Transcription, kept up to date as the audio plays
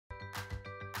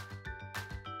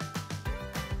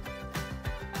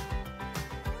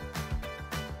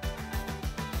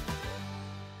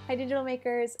Hi Digital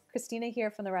Makers, Christina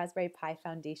here from the Raspberry Pi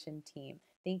Foundation team.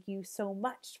 Thank you so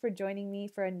much for joining me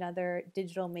for another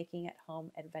digital making at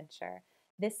home adventure.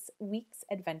 This week's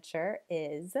adventure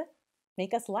is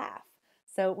Make Us Laugh.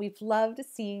 So we've loved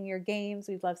seeing your games,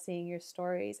 we've loved seeing your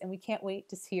stories, and we can't wait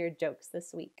to see your jokes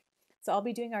this week. So I'll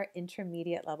be doing our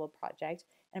intermediate level project.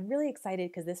 And I'm really excited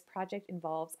because this project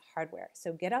involves hardware.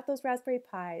 So get out those Raspberry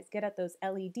Pis, get out those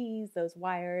LEDs, those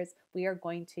wires. We are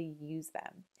going to use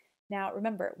them. Now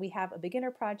remember, we have a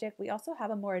beginner project, we also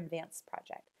have a more advanced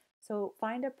project. So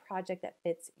find a project that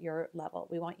fits your level.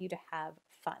 We want you to have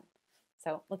fun.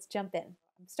 So let's jump in.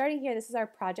 I'm starting here, this is our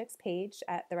projects page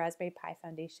at the Raspberry Pi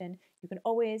Foundation. You can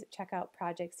always check out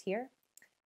projects here.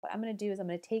 What I'm going to do is I'm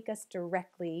going to take us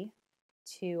directly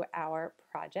to our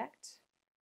project,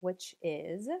 which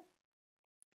is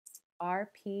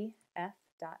rpf.io/dm-rainbow.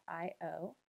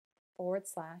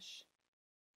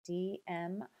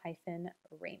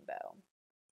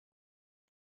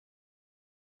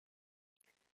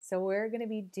 So we're going to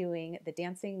be doing the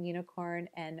Dancing Unicorn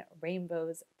and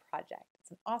Rainbows project.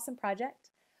 It's an awesome project.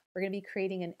 We're going to be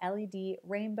creating an LED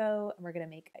rainbow and we're going to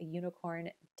make a unicorn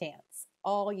dance,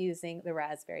 all using the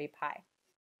Raspberry Pi.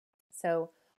 So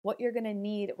what you're going to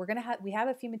need, we have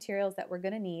a few materials that we're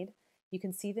going to need. You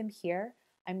can see them here.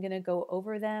 I'm going to go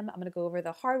over them. I'm going to go over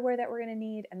the hardware that we're going to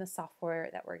need and the software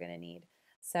that we're going to need.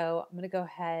 So I'm going to go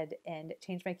ahead and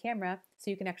change my camera so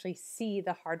you can actually see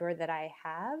the hardware that I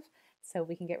have so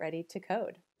we can get ready to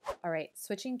code. All right,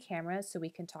 switching cameras so we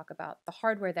can talk about the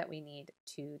hardware that we need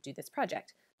to do this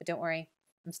project. But don't worry,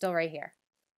 I'm still right here.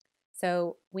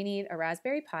 So we need a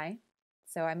Raspberry Pi.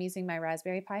 So I'm using my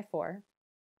Raspberry Pi 4.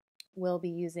 We'll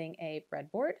be using a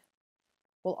breadboard.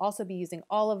 We'll also be using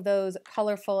all of those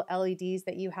colorful LEDs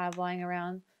that you have lying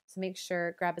around. So make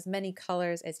sure, grab as many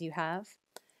colors as you have.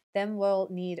 Then we'll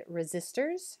need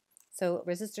resistors. So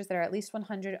resistors that are at least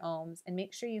 100 ohms, and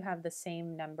make sure you have the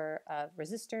same number of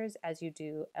resistors as you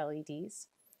do LEDs.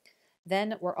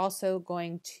 Then we're also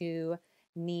going to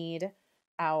need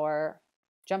our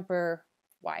jumper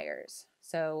wires.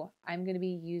 So I'm going to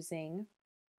be using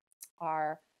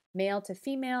our male to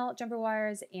female jumper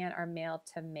wires and our male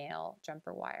to male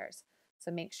jumper wires.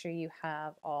 So make sure you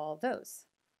have all those.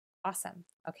 Awesome.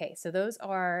 Okay, so those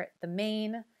are the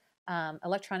main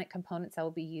electronic components I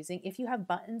will be using. If you have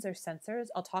buttons or sensors,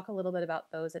 I'll talk a little bit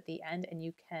about those at the end and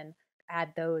you can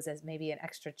add those as maybe an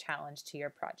extra challenge to your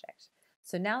project.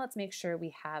 So now let's make sure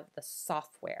we have the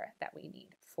software that we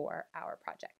need for our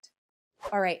project.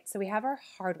 All right, so we have our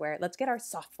hardware. Let's get our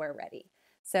software ready.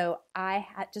 So I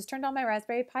had just turned on my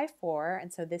Raspberry Pi 4,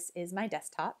 and so this is my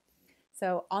desktop.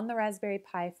 So on the Raspberry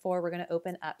Pi 4, we're going to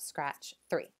open up Scratch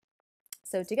 3.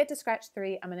 So to get to Scratch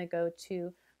 3, I'm going to go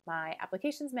to my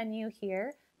applications menu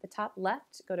here, the top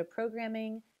left, go to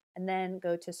programming, and then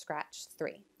go to Scratch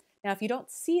 3. Now, if you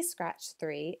don't see Scratch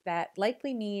 3, that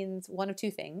likely means one of two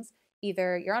things.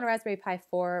 Either you're on a Raspberry Pi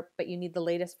 4, but you need the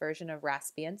latest version of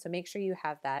Raspbian, so make sure you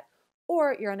have that,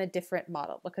 or you're on a different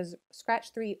model because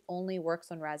Scratch 3 only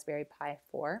works on Raspberry Pi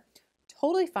 4.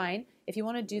 Totally fine. If you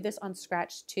want to do this on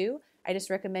Scratch 2, I just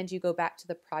recommend you go back to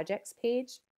the projects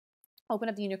page, open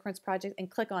up the Unicorns project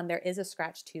and click on there is a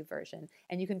Scratch 2 version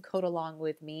and you can code along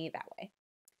with me that way.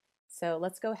 So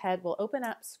let's go ahead, we'll open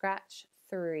up Scratch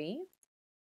 3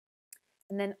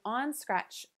 and then on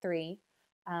Scratch 3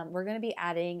 we're going to be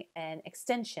adding an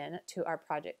extension to our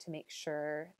project to make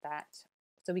sure that,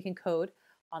 so we can code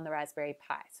on the Raspberry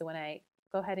Pi. So when I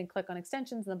go ahead and click on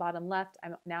extensions in the bottom left,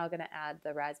 I'm now going to add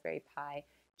the Raspberry Pi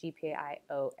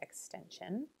GPIO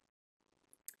extension.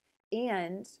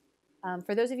 And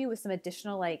for those of you with some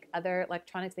additional other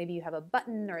electronics, maybe you have a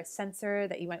button or a sensor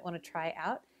that you might want to try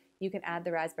out, you can add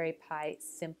the Raspberry Pi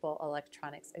Simple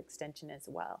Electronics extension as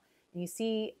well. And you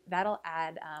see that'll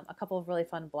add a couple of really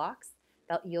fun blocks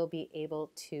that you'll be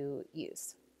able to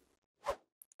use.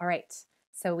 All right,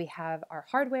 so we have our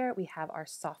hardware, we have our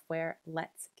software.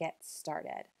 Let's get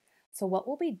started. So what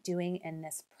we'll be doing in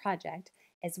this project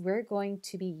is we're going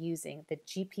to be using the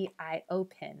GPIO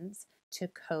pins to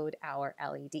code our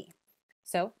LED.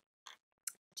 So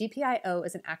GPIO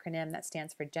is an acronym that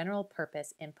stands for General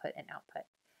Purpose Input and Output.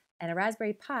 And a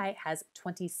Raspberry Pi has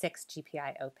 26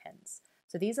 GPIO pins.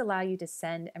 So these allow you to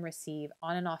send and receive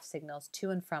on and off signals to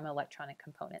and from electronic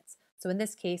components. So in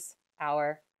this case,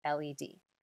 our LED.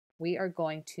 We are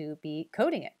going to be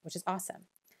coding it, which is awesome.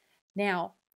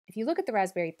 Now, if you look at the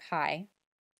Raspberry Pi,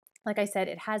 like I said,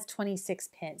 it has 26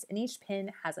 pins, and each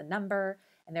pin has a number,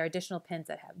 and there are additional pins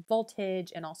that have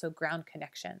voltage and also ground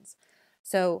connections.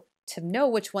 So to know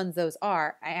which ones those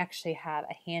are, I actually have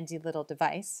a handy little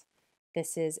device.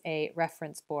 This is a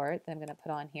reference board that I'm going to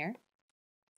put on here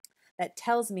that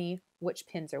tells me which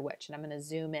pins are which. And I'm going to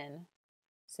zoom in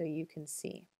so you can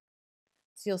see.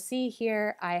 So you'll see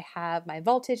here I have my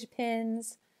voltage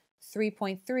pins,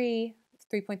 3.3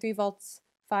 volts,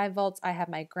 5 volts. I have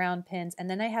my ground pins, and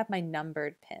then I have my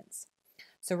numbered pins.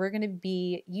 So we're going to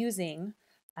be using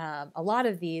a lot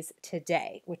of these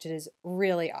today, which is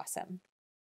really awesome.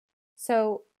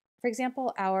 So for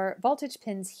example, our voltage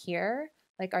pins here,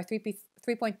 like our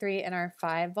 3.3 and our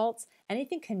 5 volts,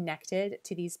 anything connected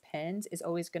to these pins is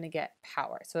always going to get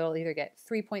power. So it'll either get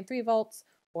 3.3 volts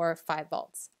or 5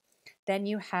 volts. Then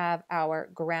you have our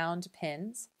ground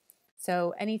pins.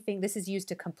 So anything, this is used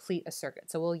to complete a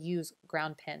circuit. So we'll use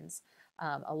ground pins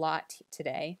a lot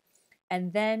today.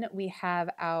 And then we have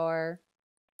our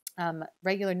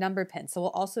regular number pins. So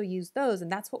we'll also use those,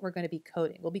 and that's what we're going to be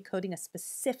coding. We'll be coding a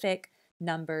specific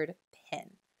numbered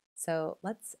pin. So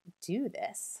let's do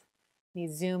this. Let me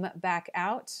zoom back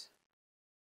out.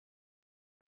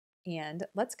 And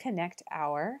let's connect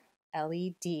our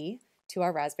LED to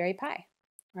our Raspberry Pi.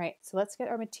 All right, so let's get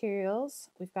our materials.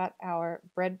 We've got our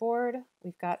breadboard,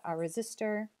 we've got our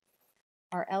resistor,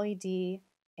 our LED,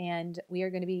 and we are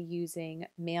going to be using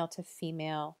male to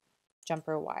female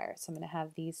jumper wire. So I'm going to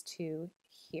have these two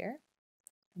here.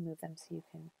 I'll move them so you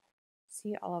can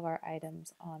see all of our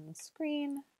items on the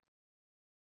screen.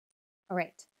 All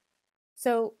right,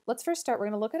 so let's first start. We're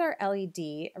going to look at our LED,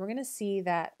 and we're going to see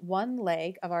that one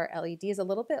leg of our LED is a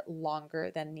little bit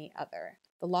longer than the other.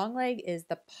 The long leg is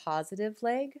the positive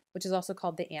leg, which is also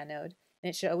called the anode, and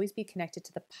it should always be connected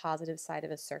to the positive side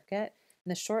of a circuit.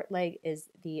 And the short leg is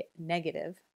the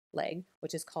negative leg,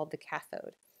 which is called the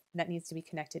cathode, and that needs to be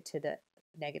connected to the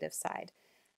negative side.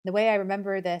 The way I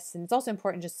remember this, and it's also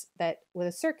important just that with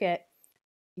a circuit,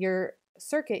 your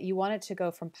circuit, you want it to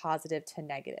go from positive to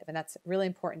negative, and that's really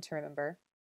important to remember.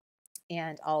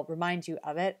 And I'll remind you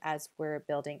of it as we're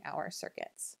building our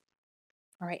circuits.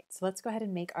 All right, so let's go ahead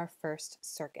and make our first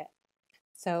circuit.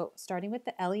 So starting with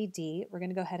the LED, we're going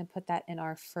to go ahead and put that in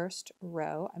our first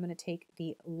row. I'm going to take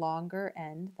the longer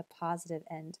end, the positive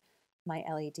end of my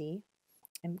LED,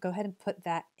 and go ahead and put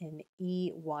that in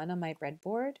E1 on my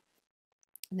breadboard,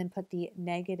 and then put the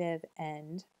negative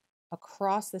end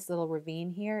across this little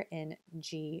ravine here in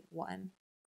G1.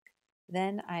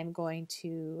 Then I'm going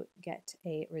to get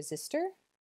a resistor,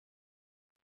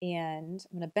 and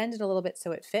I'm going to bend it a little bit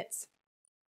so it fits.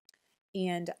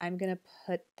 And I'm going to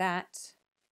put that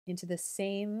into the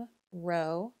same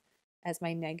row as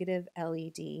my negative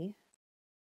LED, the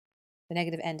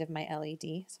negative end of my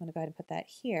LED. So I'm going to go ahead and put that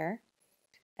here.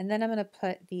 And then I'm going to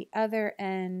put the other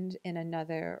end in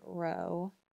another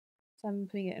row. So I'm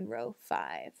putting it in row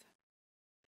 5.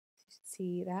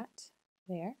 See that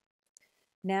there.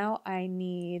 Now I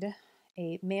need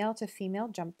a male to female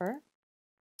jumper.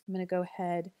 I'm going to go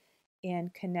ahead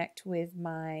and connect with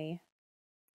my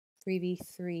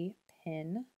 3v3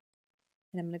 pin.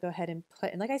 And I'm going to go ahead and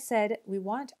put, and like I said, we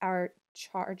want our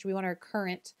charge, we want our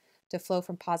current to flow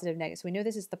from positive to negative. So we know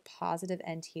this is the positive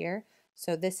end here.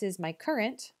 So this is my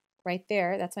current right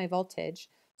there. That's my voltage.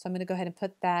 So I'm going to go ahead and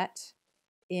put that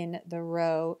in the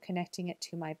row, connecting it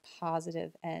to my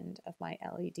positive end of my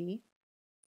LED.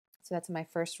 So that's my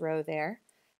first row there.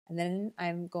 And then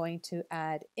I'm going to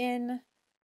add in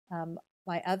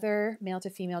my other male to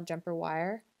female jumper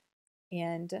wire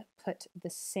and put the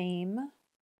same,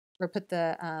 or put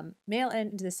the male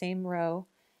end into the same row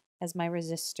as my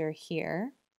resistor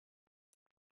here.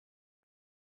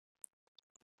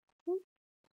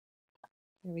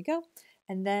 There we go.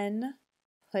 And then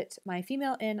put my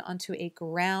female in onto a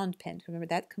ground pin. Remember,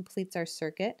 that completes our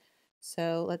circuit.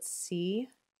 So let's see.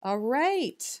 All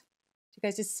right. Did you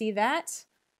guys just see that?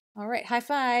 All right, high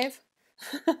five.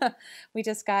 We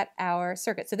just got our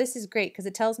circuit. So this is great because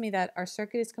it tells me that our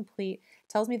circuit is complete,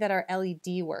 tells me that our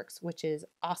LED works, which is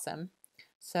awesome.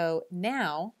 So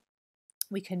now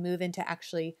we can move into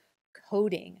actually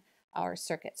coding our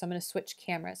circuit. So I'm going to switch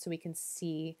cameras so we can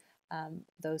see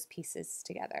those pieces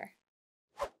together.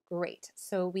 Great.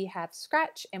 So we have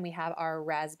Scratch and we have our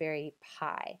Raspberry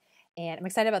Pi. And I'm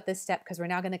excited about this step because we're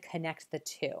now going to connect the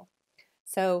two.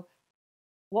 So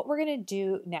what we're going to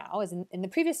do now is in the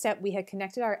previous step, we had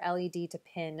connected our LED to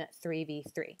pin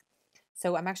 3v3.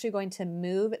 So I'm actually going to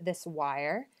move this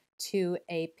wire to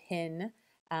a pin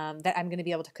that I'm going to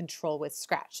be able to control with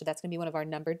Scratch. So that's going to be one of our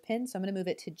numbered pins. So I'm going to move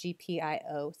it to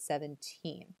GPIO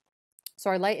 17. So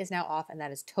our light is now off, and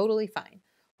that is totally fine.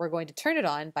 We're going to turn it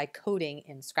on by coding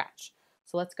in Scratch.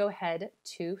 So let's go ahead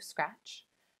to Scratch.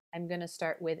 I'm going to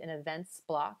start with an events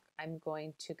block. I'm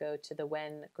going to go to the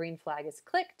when green flag is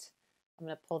clicked. I'm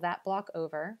going to pull that block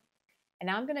over. And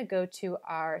now I'm going to go to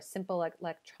our simple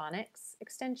electronics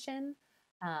extension.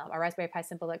 our Raspberry Pi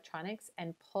Simple Electronics,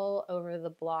 and pull over the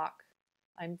block.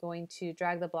 I'm going to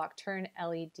drag the block turn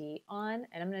LED on,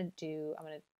 and I'm going to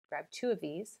grab 2 of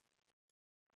these.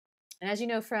 And as you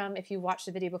know from, if you watched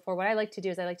the video before, what I like to do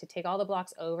is I like to take all the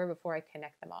blocks over before I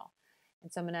connect them all.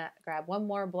 And so I'm going to grab one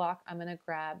more block. I'm going to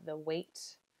grab the wait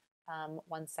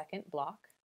 1 second block.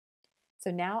 So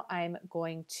now I'm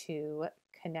going to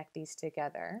connect these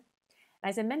together.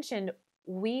 As I mentioned,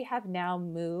 we have now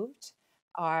moved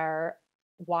our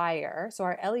wire. So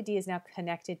our LED is now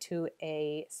connected to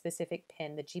a specific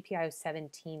pin, the GPIO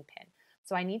 17 pin.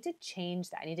 So I need to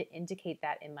change that. I need to indicate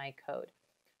that in my code.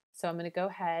 So I'm going to go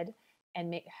ahead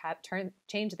and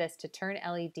change this to turn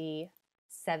LED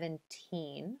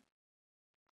 17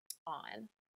 on.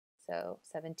 So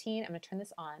 17, I'm going to turn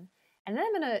this on. And then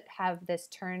I'm going to have this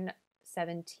turn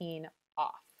 17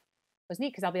 off. It was neat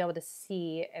because I'll be able to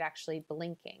see it actually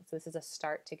blinking. So this is a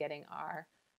start to getting our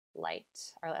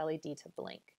light, our LED to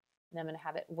blink. And I'm going to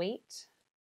have it wait.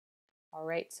 All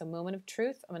right, so moment of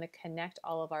truth. I'm going to connect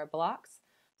all of our blocks.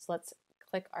 So let's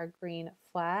click our green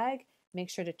flag. Make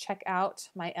sure to check out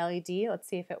my LED. Let's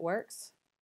see if it works.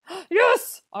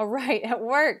 Yes! All right, it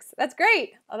works. That's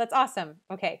great. Oh, that's awesome.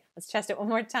 Okay, let's test it one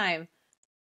more time.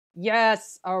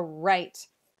 Yes, all right.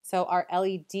 So our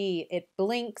LED, it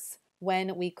blinks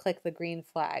when we click the green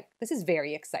flag. This is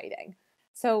very exciting.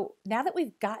 So now that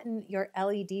we've gotten your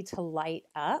LED to light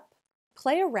up,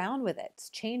 play around with it.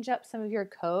 Change up some of your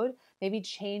code. Maybe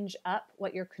change up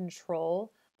what your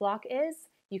control block is.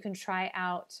 You can try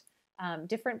out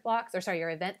different blocks, or sorry, your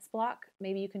events block.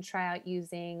 Maybe you can try out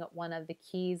using one of the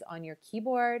keys on your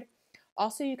keyboard.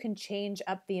 Also, you can change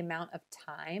up the amount of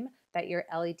time that your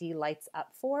LED lights up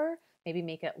for. Maybe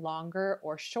make it longer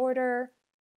or shorter,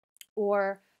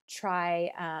 or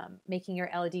try making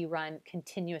your LED run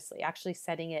continuously, actually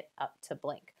setting it up to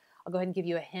blink. I'll go ahead and give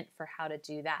you a hint for how to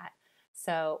do that.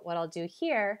 So what I'll do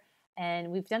here,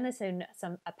 and we've done this in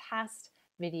a past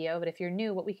video, but if you're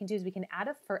new, what we can do is we can add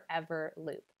a forever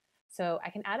loop. So I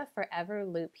can add a forever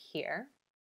loop here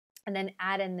and then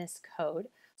add in this code.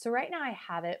 So right now I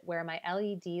have it where my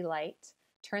LED light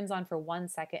turns on for 1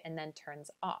 second and then turns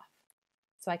off.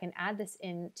 So I can add this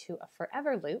into a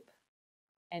forever loop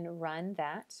and run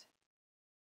that.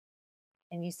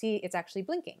 And you see it's actually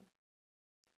blinking,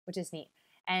 which is neat.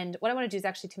 And what I want to do is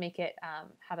actually to make it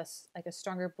have a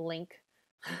stronger blink,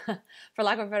 for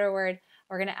lack of a better word.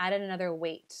 We're going to add in another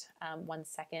wait 1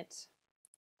 second.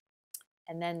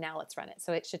 And then now let's run it.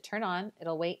 So it should turn on,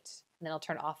 it'll wait, and then it'll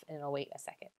turn off and it'll wait a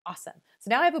second. Awesome. So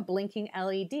now I have a blinking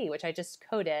LED, which I just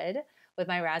coded with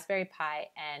my Raspberry Pi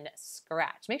and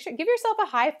Scratch. Make sure, give yourself a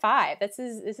high five. This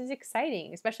is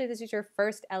exciting, especially if this is your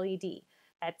first LED.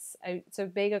 It's a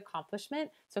big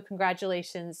accomplishment. So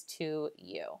congratulations to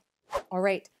you. All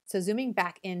right, so zooming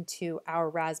back into our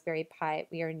Raspberry Pi,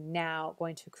 we are now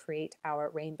going to create our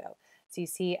rainbow. So you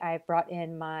see I've brought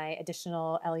in my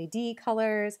additional LED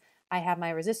colors. I have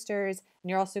my resistors, and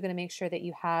you're also going to make sure that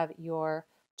you have your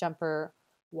jumper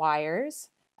wires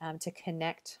to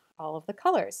connect all of the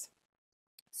colors.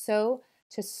 So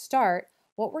to start,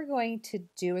 what we're going to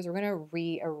do is we're going to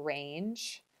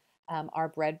rearrange our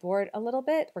breadboard a little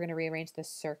bit. We're going to rearrange the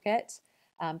circuit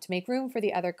to make room for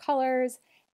the other colors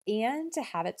and to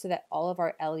have it so that all of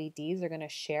our LEDs are going to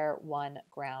share one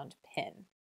ground pin.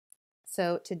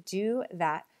 So to do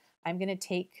that, I'm going to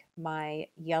take my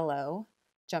yellow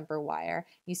jumper wire.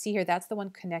 You see here, that's the one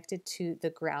connected to the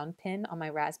ground pin on my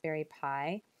Raspberry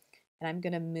Pi. And I'm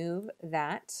going to move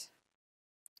that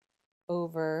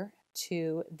over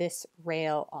to this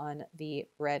rail on the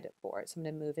breadboard. So I'm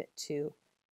going to move it to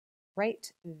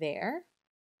right there.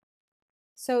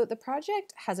 So the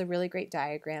project has a really great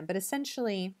diagram, but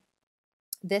essentially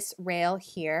this rail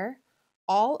here,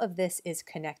 all of this is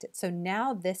connected. So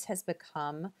now this has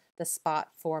become the spot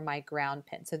for my ground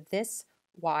pin. So this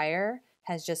wire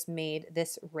has just made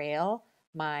this rail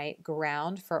my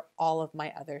ground for all of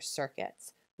my other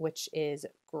circuits, which is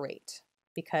great.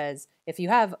 Because if you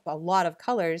have a lot of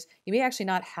colors, you may actually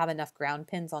not have enough ground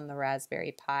pins on the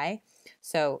Raspberry Pi.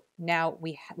 So now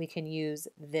we can use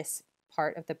this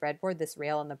part of the breadboard, this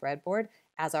rail on the breadboard,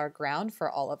 as our ground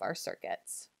for all of our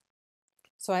circuits.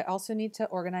 So I also need to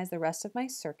organize the rest of my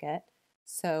circuit.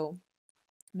 So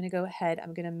I'm going to go ahead,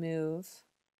 I'm going to move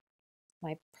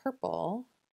my purple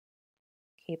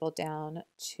cable down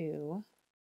to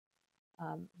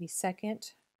the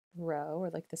second row, or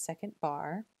like the second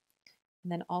bar,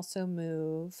 and then also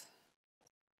move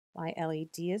my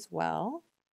LED as well,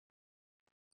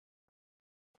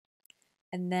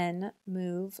 and then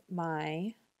move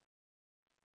my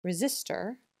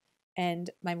resistor, and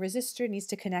my resistor needs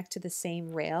to connect to the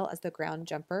same rail as the ground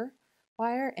jumper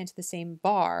wire into the same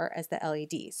bar as the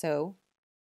LED. So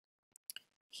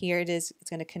here it is,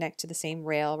 it's going to connect to the same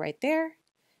rail right there.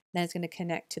 Then it's going to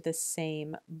connect to the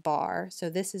same bar. So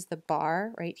this is the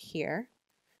bar right here.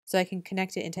 So I can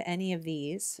connect it into any of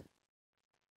these.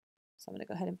 So I'm going to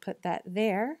go ahead and put that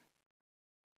there.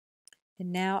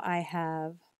 And now I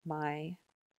have my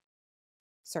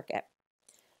circuit.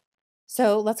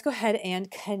 So let's go ahead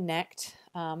and connect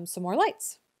some more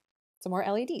lights, some more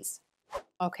LEDs.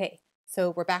 Okay,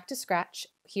 so we're back to scratch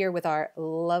here with our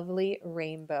lovely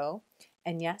rainbow.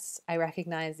 And yes, I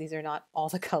recognize these are not all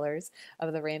the colors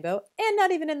of the rainbow and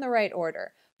not even in the right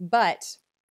order, but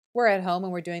we're at home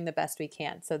and we're doing the best we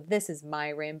can. So this is my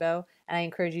rainbow, and I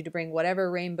encourage you to bring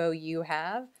whatever rainbow you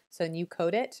have so you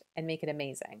code it and make it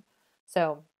amazing.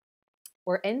 So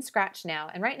we're in Scratch now,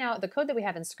 and right now the code that we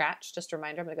have in Scratch, just a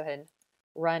reminder, I'm gonna go ahead and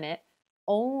run it,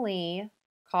 only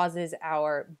causes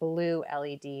our blue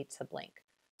LED to blink.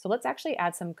 So let's actually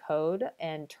add some code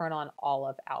and turn on all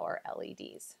of our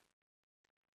LEDs.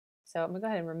 So I'm gonna go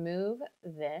ahead and remove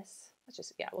this. Let's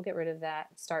just, yeah, we'll get rid of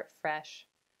that, start fresh.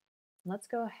 Let's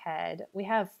go ahead, we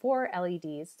have 4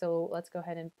 LEDs, so let's go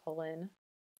ahead and pull in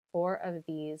 4 of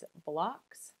these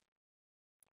blocks.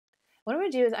 What I'm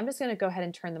gonna do is I'm just gonna go ahead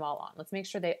and turn them all on. Let's make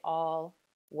sure they all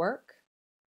work.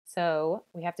 So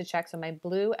we have to check, so my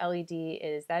blue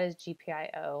LED that is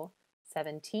GPIO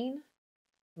 17.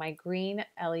 My green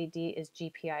LED is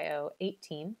GPIO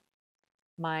 18.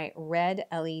 My red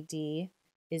LED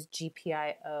is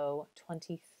GPIO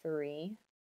 23.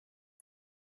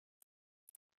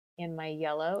 And my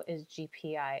yellow is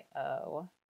GPIO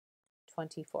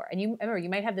 24. And you remember, you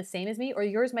might have the same as me or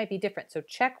yours might be different. So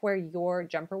check where your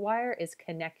jumper wire is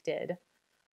connected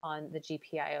on the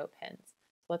GPIO pins.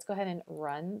 So let's go ahead and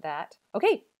run that.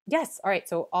 Okay, yes. All right,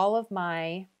 so all of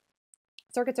my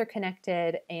circuits are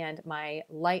connected and my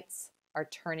lights are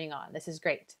turning on. This is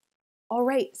great. All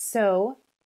right, so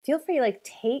feel free to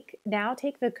take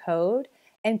the code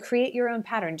and create your own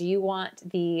pattern. Do you want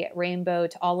the rainbow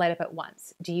to all light up at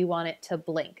once? Do you want it to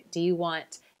blink? Do you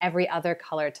want every other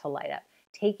color to light up?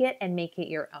 Take it and make it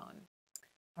your own.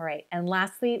 All right, and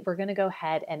lastly, we're gonna go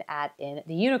ahead and add in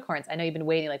the unicorns. I know you've been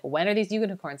waiting, like, when are these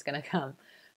unicorns gonna come?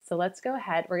 So let's go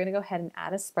ahead, we're gonna go ahead and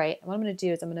add a sprite. And what I'm gonna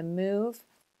do is I'm gonna move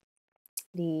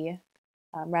the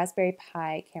Raspberry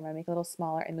Pi camera, make it a little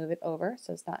smaller and move it over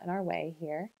so it's not in our way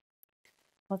here.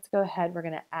 Let's go ahead, we're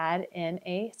gonna add in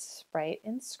a sprite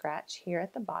in Scratch here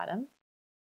at the bottom.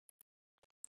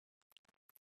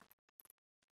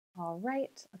 All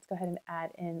right, let's go ahead and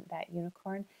add in that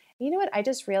unicorn. And you know what I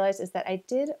just realized is that I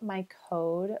did my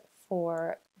code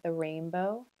for the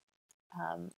rainbow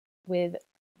with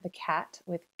the cat,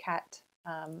 with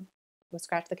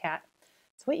Scratch the cat.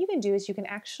 So what you can do is you can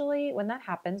actually, when that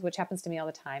happens, which happens to me all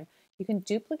the time, you can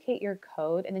duplicate your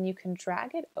code and then you can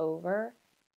drag it over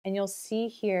and you'll see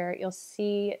here, you'll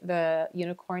see the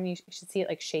unicorn, you should see it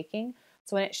like shaking.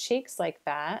 So when it shakes like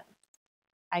that,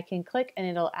 I can click and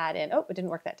it'll add in, oh, it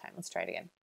didn't work that time. Let's try it again.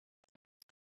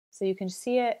 So you can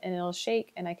see it and it'll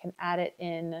shake and I can add it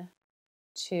in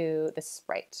to the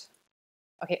sprite.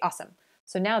 Okay, awesome.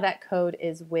 So now that code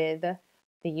is with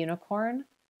the unicorn.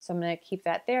 So I'm gonna keep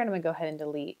that there and I'm gonna go ahead and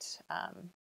delete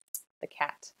the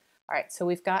cat. All right, so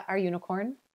we've got our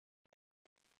unicorn.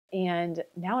 And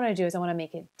now what I do is I wanna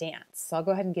make it dance. So I'll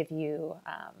go ahead and give you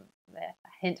a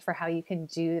hint for how you can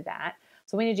do that.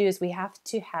 So what we need to do is we have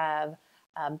to have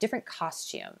different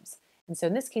costumes. And so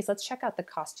in this case, let's check out the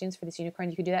costumes for this unicorn.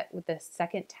 You can do that with the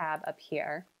second tab up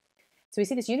here. So we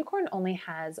see this unicorn only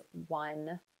has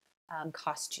one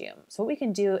costume. So what we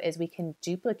can do is we can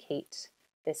duplicate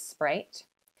this sprite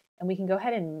and we can go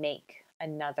ahead and make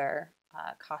another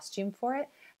costume for it.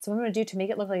 So what I'm going to do to make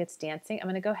it look like it's dancing, I'm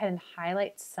going to go ahead and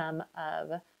highlight some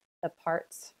of the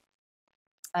parts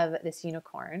of this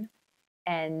unicorn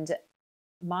and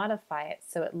modify it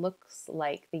so it looks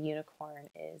like the unicorn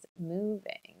is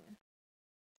moving.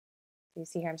 So you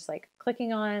see here, I'm just like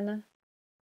clicking on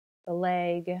the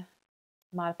leg,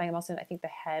 modifying. I'm also, I think the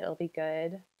head will be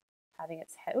good. Having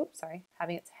its head,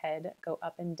 having its head go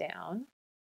up and down.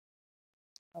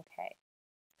 Okay,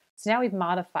 so now we've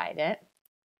modified it.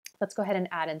 Let's go ahead and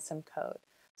add in some code.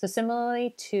 So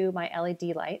similarly to my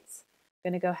LED lights,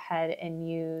 I'm going to go ahead and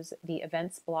use the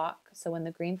events block. So when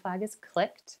the green flag is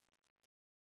clicked,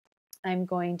 I'm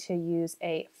going to use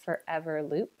a forever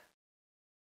loop.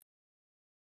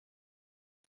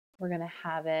 We're going to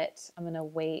have it, I'm going to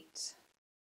wait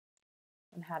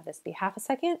and have this be half a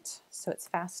second so it's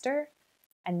faster.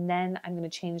 And then I'm going to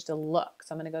change the look.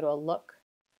 So I'm going to go to a look,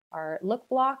 our look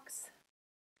blocks,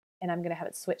 and I'm going to have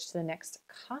it switch to the next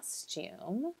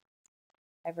costume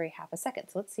every half a second.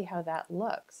 So let's see how that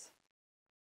looks.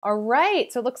 All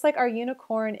right, so it looks like our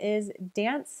unicorn is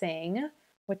dancing,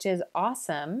 which is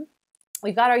awesome.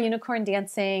 We've got our unicorn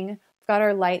dancing, we've got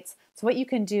our lights. So what you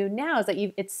can do now is that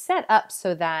it's set up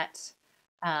so that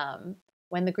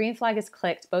when the green flag is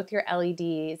clicked, both your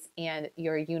LEDs and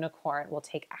your unicorn will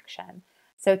take action.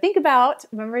 So think about,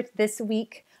 remember this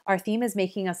week, our theme is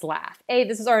making us laugh.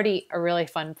 This is already a really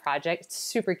fun project. It's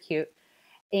super cute.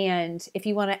 And if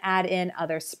you want to add in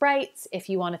other sprites, if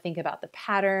you want to think about the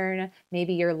pattern,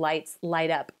 maybe your lights light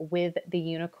up with the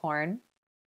unicorn.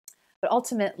 But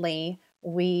ultimately,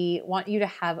 we want you to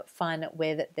have fun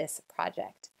with this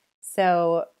project.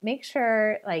 So make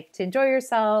sure to enjoy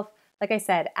yourself. Like I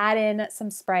said, add in some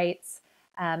sprites,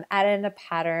 add in a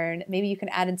pattern. Maybe you can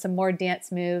add in some more dance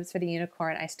moves for the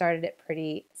unicorn. I started it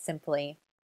pretty simply.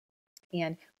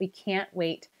 And we can't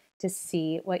wait to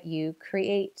see what you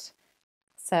create.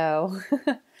 So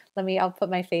I'll put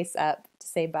my face up to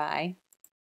say bye.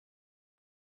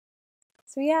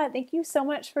 So yeah, thank you so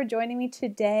much for joining me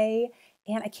today.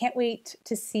 And I can't wait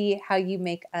to see how you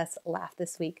make us laugh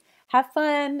this week. Have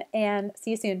fun and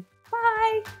see you soon.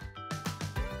 Bye.